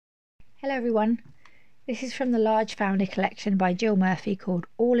Hello everyone, this is from the Large Family Collection by Jill Murphy called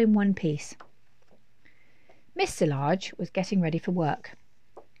All in One Piece. Mr. Large was getting ready for work.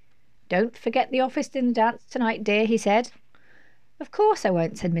 "Don't forget the office dinner dance tonight, dear," he said. "Of course I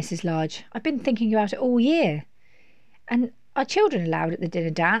won't," said Mrs. Large. "I've been thinking about it all year." "And are children allowed at the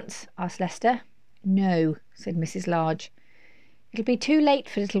dinner dance?" asked Lester. "No," said Mrs. Large. "It'll be too late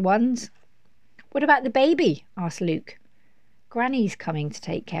for little ones." "What about the baby?" asked Luke. "Granny's coming to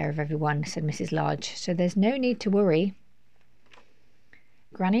take care of everyone," said Mrs. Large, "so there's no need to worry."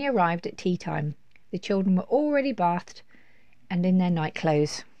 Granny arrived at tea time. The children were already bathed and in their night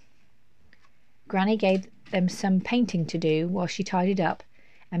clothes. Granny gave them some painting to do while she tidied up,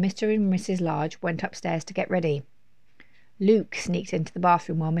 and Mr. and Mrs. Large went upstairs to get ready. Luke sneaked into the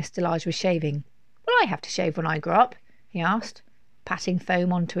bathroom while Mr. Large was shaving. "Will I have to shave when I grow up?" he asked, patting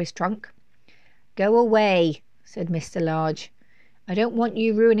foam onto his trunk. "Go away," said Mr. Large. "I don't want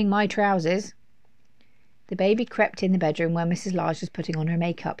you ruining my trousers." The baby crept in the bedroom where Mrs. Large was putting on her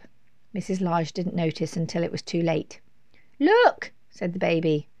makeup. Mrs. Large didn't notice until it was too late. "Look," said the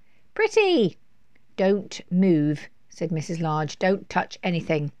baby. "Pretty." "Don't move," said Mrs. Large. "Don't touch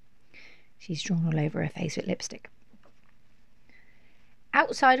anything." She's drawn all over her face with lipstick.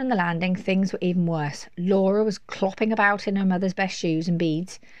 Outside on the landing, things were even worse. Laura was clopping about in her mother's best shoes and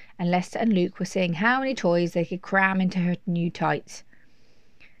beads, and Lester and Luke were seeing how many toys they could cram into her new tights.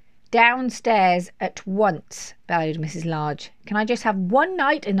 "Downstairs at once," bellowed Mrs. Large. "Can I just have one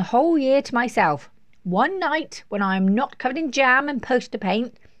night in the whole year to myself? One night when I am not covered in jam and poster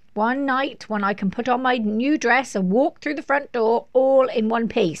paint. One night when I can put on my new dress and walk through the front door all in one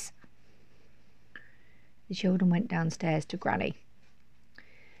piece." The children went downstairs to Granny.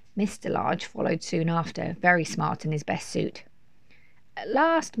 Mr. Large followed soon after, very smart in his best suit. At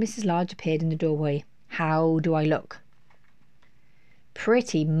last Mrs. Large appeared in the doorway. "How do I look?"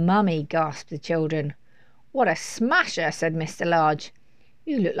 "Pretty mummy," gasped the children. "What a smasher," said Mr. Large.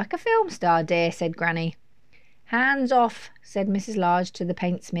 "You look like a film star, dear," said Granny. "Hands off," said Mrs. Large to the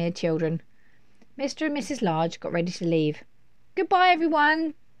paint-smeared children. Mr. and Mrs. Large got ready to leave. "Goodbye,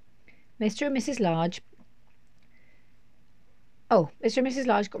 everyone." Mr. and Mrs. Large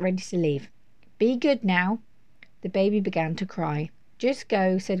got ready to leave. "Be good now." The baby began to cry. "Just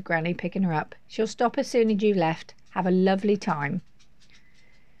go," said Granny, picking her up. "She'll stop as soon as you've left. Have a lovely time."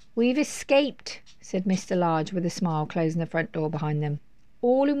 "We've escaped," said Mr. Large with a smile, closing the front door behind them.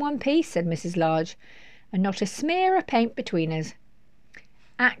 "All in one piece," said Mrs. Large, "and not a smear of paint between us."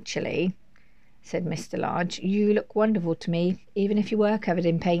 "Actually," said Mr. Large, "you look wonderful to me, even if you were covered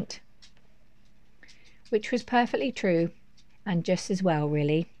in paint." Which was perfectly true, and just as well,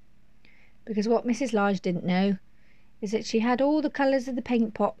 really, because what Mrs. Large didn't know is that she had all the colours of the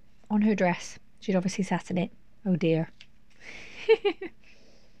paint pot on her dress. She'd obviously sat in it. Oh dear.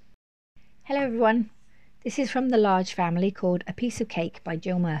 Hello everyone, this is from the Large Family called A Piece of Cake by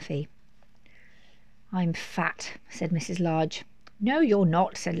Jill Murphy. "I'm fat," said Mrs. Large. "No, you're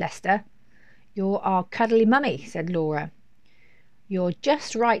not," said Lester. "You're our cuddly mummy," said Laura. "You're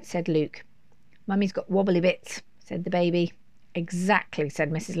just right," said Luke. "Mummy's got wobbly bits," said the baby. "Exactly," said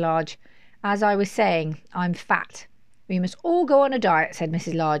Mrs. Large. "As I was saying, I'm fat. We must all go on a diet," said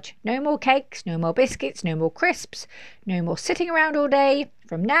Mrs. Large. "No more cakes, no more biscuits, no more crisps, no more sitting around all day.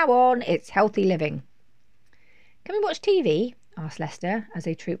 From now on, it's healthy living." "Can we watch TV?" asked Lester as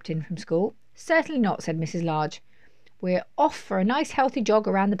they trooped in from school. "Certainly not," said Mrs. Large. "We're off for a nice healthy jog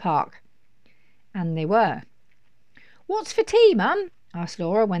around the park." And they were. "What's for tea, Mum?" asked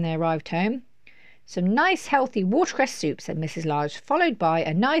Laura when they arrived home. "Some nice healthy watercress soup," said Mrs. Large, "followed by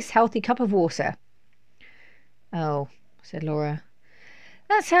a nice healthy cup of water." "Oh," said Laura.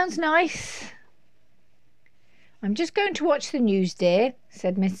 "That sounds nice." "I'm just going to watch the news, dear,"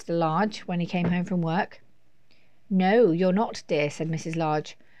 said Mr. Large when he came home from work. "No, you're not, dear," said Mrs.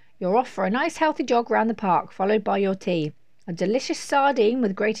 Large. "You're off for a nice healthy jog round the park, followed by your tea. A delicious sardine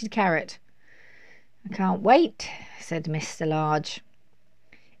with grated carrot." "I can't wait," said Mr. Large.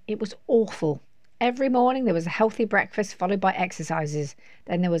 It was awful. Every morning there was a healthy breakfast followed by exercises.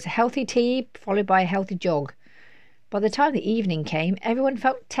 Then there was a healthy tea followed by a healthy jog. By the time the evening came, everyone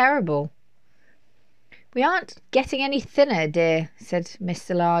felt terrible. "We aren't getting any thinner, dear," said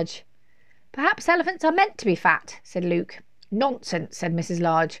Mr. Large. "Perhaps elephants are meant to be fat," said Luke. "Nonsense," said Mrs.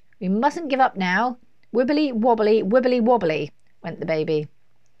 Large. "We mustn't give up now." "Wibbly wobbly, wibbly wobbly," went the baby.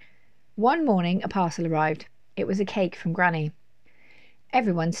 One morning a parcel arrived. It was a cake from Granny.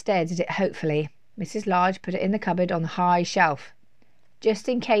 Everyone stared at it hopefully. Mrs. Large put it in the cupboard on the high shelf. "Just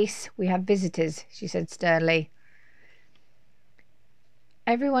in case we have visitors," she said sternly.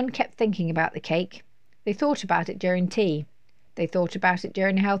 Everyone kept thinking about the cake. They thought about it during tea. They thought about it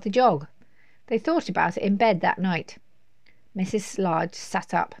during a healthy jog. They thought about it in bed that night. Mrs. Large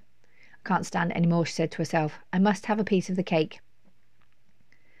sat up. I can't stand it any more, she said to herself. I must have a piece of the cake.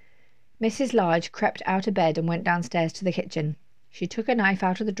 Mrs. Large crept out of bed and went downstairs to the kitchen. She took a knife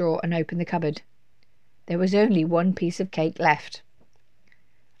out of the drawer and opened the cupboard. There was only one piece of cake left.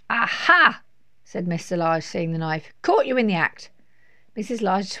 Aha! said Mr. Large, seeing the knife. Caught you in the act. Mrs.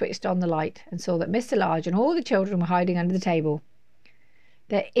 Large switched on the light and saw that Mr. Large and all the children were hiding under the table.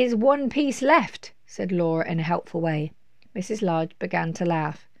 There is one piece left, said Laura in a helpful way. Mrs. Large began to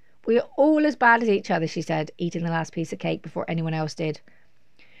laugh. We are all as bad as each other, she said, eating the last piece of cake before anyone else did.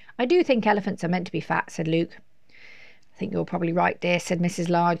 I do think elephants are meant to be fat, said Luke. I think you're probably right, dear, said Mrs.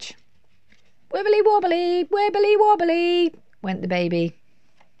 Large. Wibbly wobbly, wibbly wobbly, went the baby.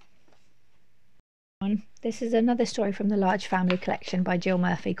 This is another story from the Large Family Collection by Jill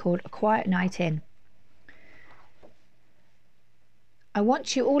Murphy called A Quiet Night In. I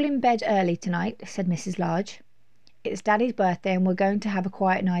want you all in bed early tonight, said Mrs. Large. It's Daddy's birthday and we're going to have a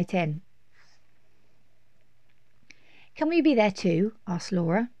quiet night in. Can we be there too? Asked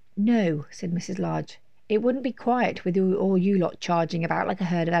Laura. No, said Mrs. Large. It wouldn't be quiet with all you lot charging about like a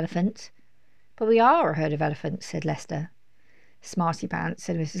herd of elephants. But we are a herd of elephants, said Lester. Smarty pants,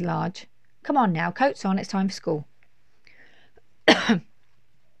 said Mrs. Large. Come on now, coats on, it's time for school.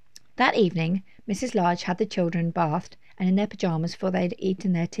 That evening, Mrs. Large had the children bathed and in their pyjamas before they'd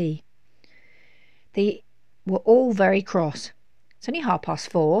eaten their tea. They were all very cross. It's only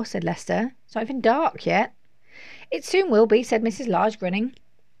 4:30, said Lester. It's not even dark yet. It soon will be, said Mrs. Large, grinning.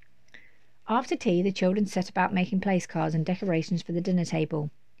 After tea, the children set about making place cards and decorations for the dinner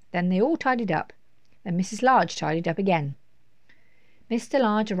table. Then they all tidied up. Then Mrs. Large tidied up again. Mr.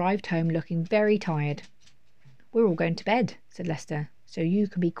 Large arrived home looking very tired. We're all going to bed, said Lester. So you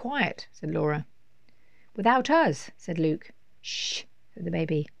can be quiet, said Laura. Without us, said Luke. Shh, said the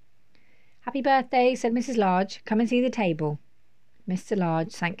baby. Happy birthday, said Mrs. Large. Come and see the table. Mr.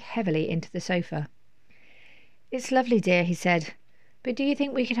 Large sank heavily into the sofa. It's lovely, dear, he said. But do you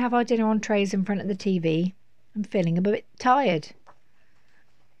think we could have our dinner on trays in front of the TV? I'm feeling a bit tired.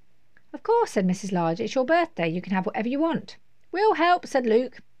 Of course, said Mrs. Large. It's your birthday. You can have whatever you want. We'll help, said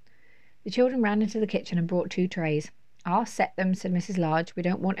Luke. The children ran into the kitchen and brought 2 trays. I'll set them, said Mrs. Large. We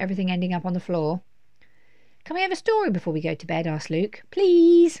don't want everything ending up on the floor. Can we have a story before we go to bed? Asked Luke.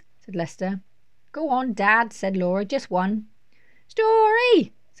 Please, said Lester. Go on, Dad, said Laura. Just one.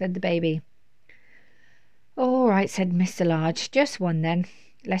 Story, said the baby. All right, said Mr. Large. Just one, then.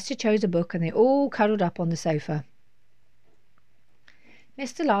 Lester chose a book and they all cuddled up on the sofa.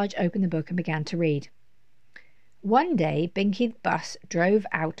 Mr. Large opened the book and began to read. One day, Binky the bus drove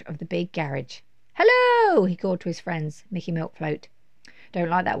out of the big garage. Hello, he called to his friends, Mickey Milkfloat. Don't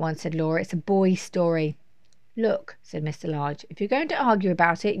like that one, said Laura. It's a boy's story. Look, said Mr. Large, if you're going to argue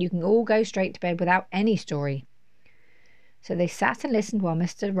about it, you can all go straight to bed without any story. So they sat and listened while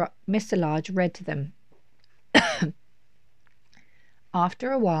Mr. Large read to them.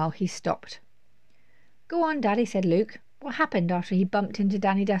 After a while, he stopped. Go on, Daddy, said Luke. What happened after he bumped into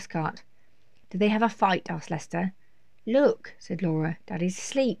Danny Dustcart? Did they have a fight? Asked Lester. Look, said Laura. Daddy's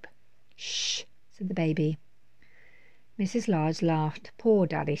asleep. Shh, said the baby. Mrs. Large laughed. Poor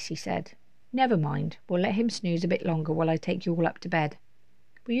Daddy, she said. Never mind. We'll let him snooze a bit longer while I take you all up to bed.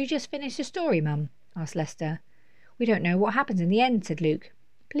 Will you just finish the story, Mum? Asked Lester. We don't know what happens in the end, said Luke.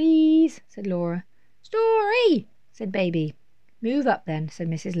 Please, said Laura. Story, said Baby. Move up then, said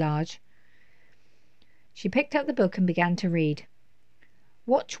Mrs. Large. She picked up the book and began to read.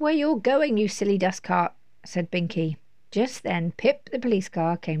 Watch where you're going, you silly dust cart, said Binky. Just then Pip the police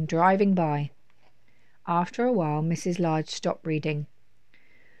car came driving by. After a while Mrs. Large stopped reading.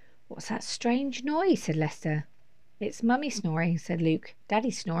 What's that strange noise? Said Lester. It's Mummy snoring, said Luke.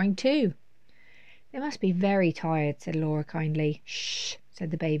 Daddy's snoring too. They must be very tired, said Laura kindly. Shh,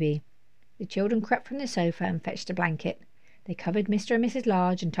 said the baby. The children crept from the sofa and fetched a blanket. They covered Mr. and Mrs.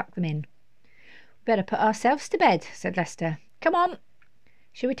 Large and tucked them in. We better put ourselves to bed, said Lester. Come on.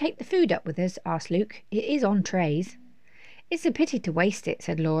 Shall we take the food up with us? Asked Luke. It is on trays. It's a pity to waste it,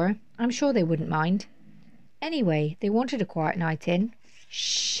 said Laura. I'm sure they wouldn't mind. Anyway, they wanted a quiet night in.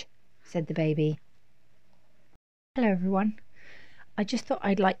 Shh, said the baby. Hello everyone. I just thought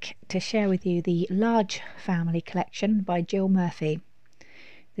I'd like to share with you the Large Family Collection by Jill Murphy.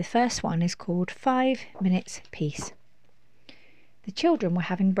 The first one is called 5 Minutes Peace. The children were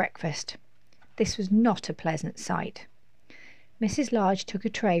having breakfast. This was not a pleasant sight. Mrs. Large took a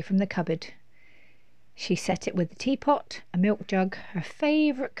tray from the cupboard. She set it with the teapot, a milk jug, her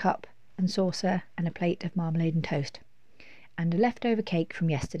favourite cup and saucer, and a plate of marmalade and toast, and a leftover cake from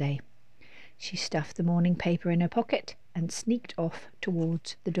yesterday. She stuffed the morning paper in her pocket and sneaked off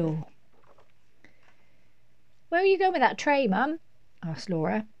towards the door. "Where are you going with that tray, Mum?" asked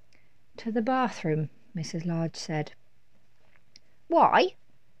Laura. "To the bathroom," Mrs. Large said. "Why?"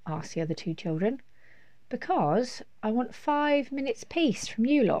 asked the other two children. "Because I want 5 minutes' peace from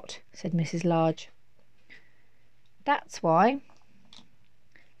you lot," said Mrs. Large. "That's why."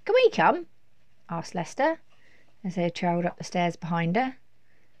 "Can we come?" asked Lester, as they travelled up the stairs behind her.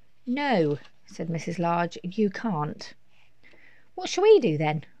 "No," said Mrs. Large, "you can't." "What shall we do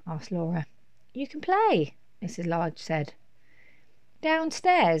then?" asked Laura. "You can play," Mrs. Large said.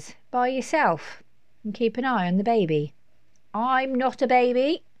 "Downstairs by yourself, and keep an eye on the baby." "I'm not a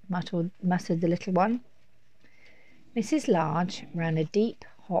baby," muttered the little one. Mrs. Large ran a deep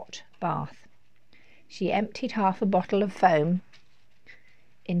hot bath. She emptied half a bottle of foam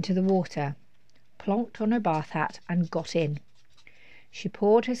into the water, plonked on her bath hat, and got in. She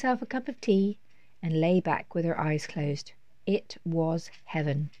poured herself a cup of tea and lay back with her eyes closed. It was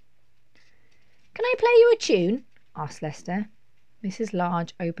heaven. "Can I play you a tune?" asked Lester. Mrs.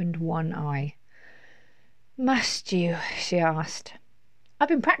 Large opened one eye. "Must you?" she asked. "I've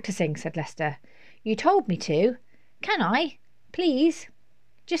been practising," said Lester. "You told me to. Can I, please?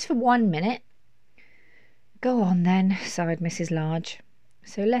 Just for 1 minute." "Go on, then," sighed Mrs. Large.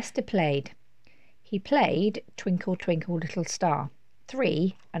 So Lester played. He played Twinkle, Twinkle, Little Star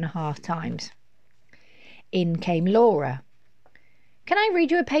 3.5 times. In came Laura. "Can I read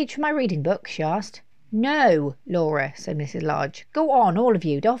you a page from my reading book?" she asked. "No, Laura," said Mrs. Large. "Go on, all of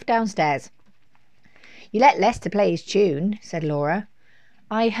you, off downstairs." "You let Lester play his tune," said Laura.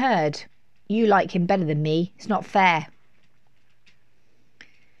 "I heard. You like him better than me. It's not fair."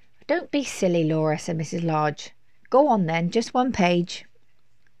 "Don't be silly, Laura," said Mrs. Large. "Go on then, just 1 page."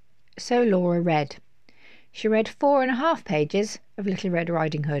 So Laura read. She read 4.5 pages of Little Red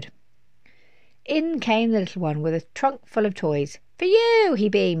Riding Hood. In came the little one with a trunk full of toys. "For you!" he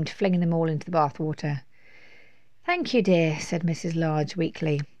beamed, flinging them all into the bath water. "Thank you, dear," said Mrs. Large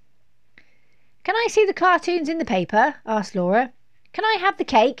weakly. "Can I see the cartoons in the paper?" asked Laura. "Can I have the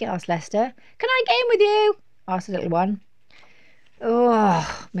cake?" asked Lester. "Can I get in with you?" asked the little one.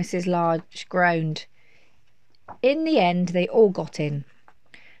 "Oh!" Mrs. Large groaned. In the end they all got in.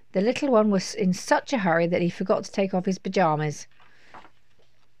 The little one was in such a hurry that he forgot to take off his pyjamas.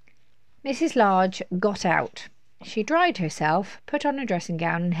 Mrs. Large got out. She dried herself, put on her dressing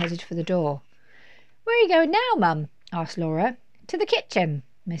gown, and headed for the door. "Where are you going now, Mum?" asked Laura. "To the kitchen,"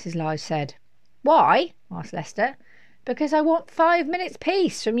 Mrs. Large said. "Why?" asked Lester. "Because I want 5 minutes'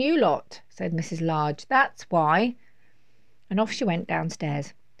 peace from you lot," said Mrs. Large. "That's why." And off she went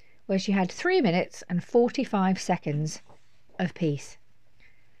downstairs, where she had 3 minutes and 45 seconds of peace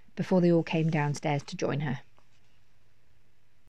before they all came downstairs to join her.